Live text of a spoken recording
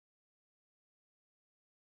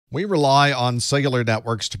We rely on cellular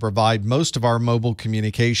networks to provide most of our mobile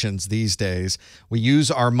communications these days. We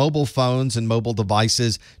use our mobile phones and mobile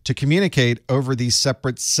devices to communicate over these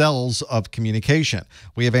separate cells of communication.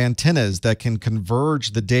 We have antennas that can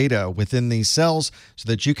converge the data within these cells so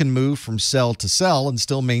that you can move from cell to cell and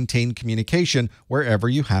still maintain communication wherever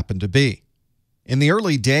you happen to be. In the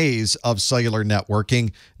early days of cellular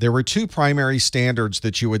networking, there were two primary standards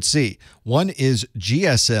that you would see. One is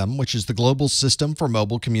GSM, which is the Global System for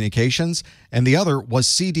Mobile Communications, and the other was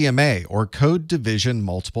CDMA, or Code Division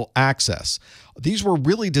Multiple Access. These were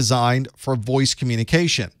really designed for voice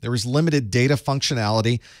communication. There was limited data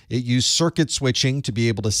functionality. It used circuit switching to be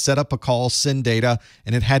able to set up a call, send data,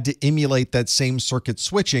 and it had to emulate that same circuit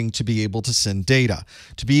switching to be able to send data.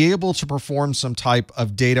 To be able to perform some type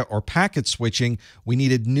of data or packet switching, we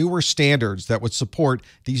needed newer standards that would support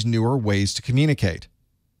these newer ways to communicate.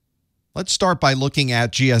 Let's start by looking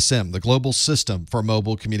at GSM, the Global System for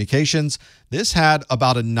Mobile Communications. This had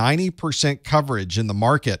about a 90% coverage in the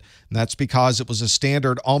market, and that's because it was a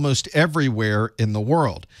standard almost everywhere in the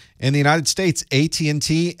world. In the United States,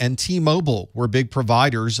 AT&T and T-Mobile were big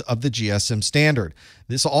providers of the GSM standard.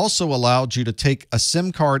 This also allowed you to take a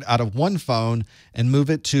SIM card out of one phone and move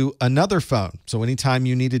it to another phone. So anytime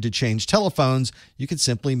you needed to change telephones, you could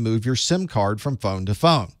simply move your SIM card from phone to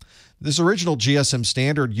phone. This original GSM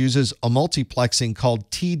standard uses a multiplexing called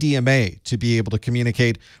TDMA to be able to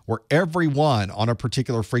communicate where everyone on a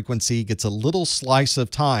particular frequency gets a little slice of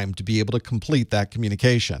time to be able to complete that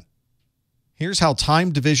communication. Here's how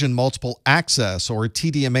time division multiple access, or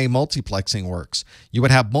TDMA multiplexing, works. You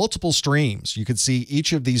would have multiple streams. You could see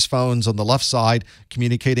each of these phones on the left side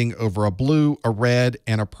communicating over a blue, a red,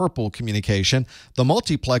 and a purple communication. The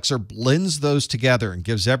multiplexer blends those together and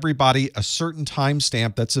gives everybody a certain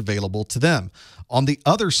timestamp that's available to them. On the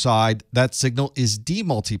other side, that signal is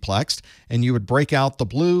demultiplexed, and you would break out the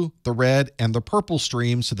blue, the red, and the purple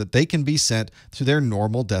streams so that they can be sent to their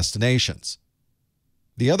normal destinations.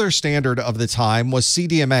 The other standard of the time was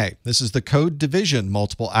CDMA. This is the Code Division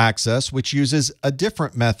Multiple Access, which uses a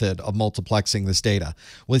different method of multiplexing this data.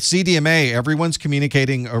 With CDMA, everyone's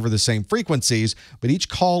communicating over the same frequencies, but each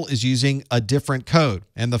call is using a different code,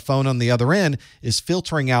 and the phone on the other end is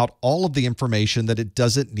filtering out all of the information that it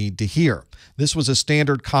doesn't need to hear. This was a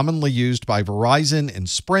standard commonly used by Verizon and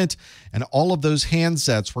Sprint, and all of those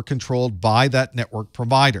handsets were controlled by that network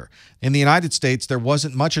provider. In the United States, there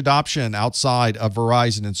wasn't much adoption outside of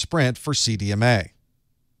Verizon and Sprint for CDMA.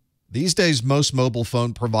 These days, most mobile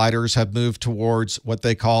phone providers have moved towards what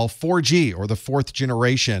they call 4G, or the fourth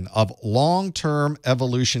generation of long-term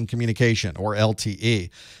evolution communication, or LTE.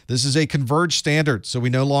 This is a converged standard, so we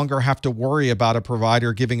no longer have to worry about a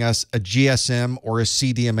provider giving us a GSM or a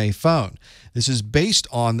CDMA phone. This is based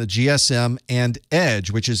on the GSM and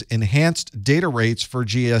Edge, which is enhanced data rates for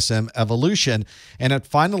GSM evolution, and it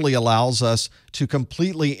finally allows us to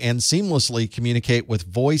completely and seamlessly communicate with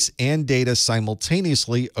voice and data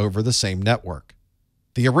simultaneously over the same network.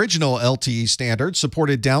 The original LTE standard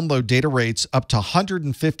supported download data rates up to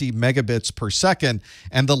 150 megabits per second,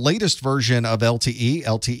 and the latest version of LTE,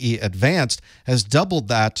 LTE Advanced, has doubled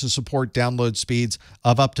that to support download speeds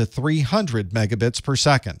of up to 300 megabits per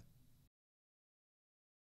second.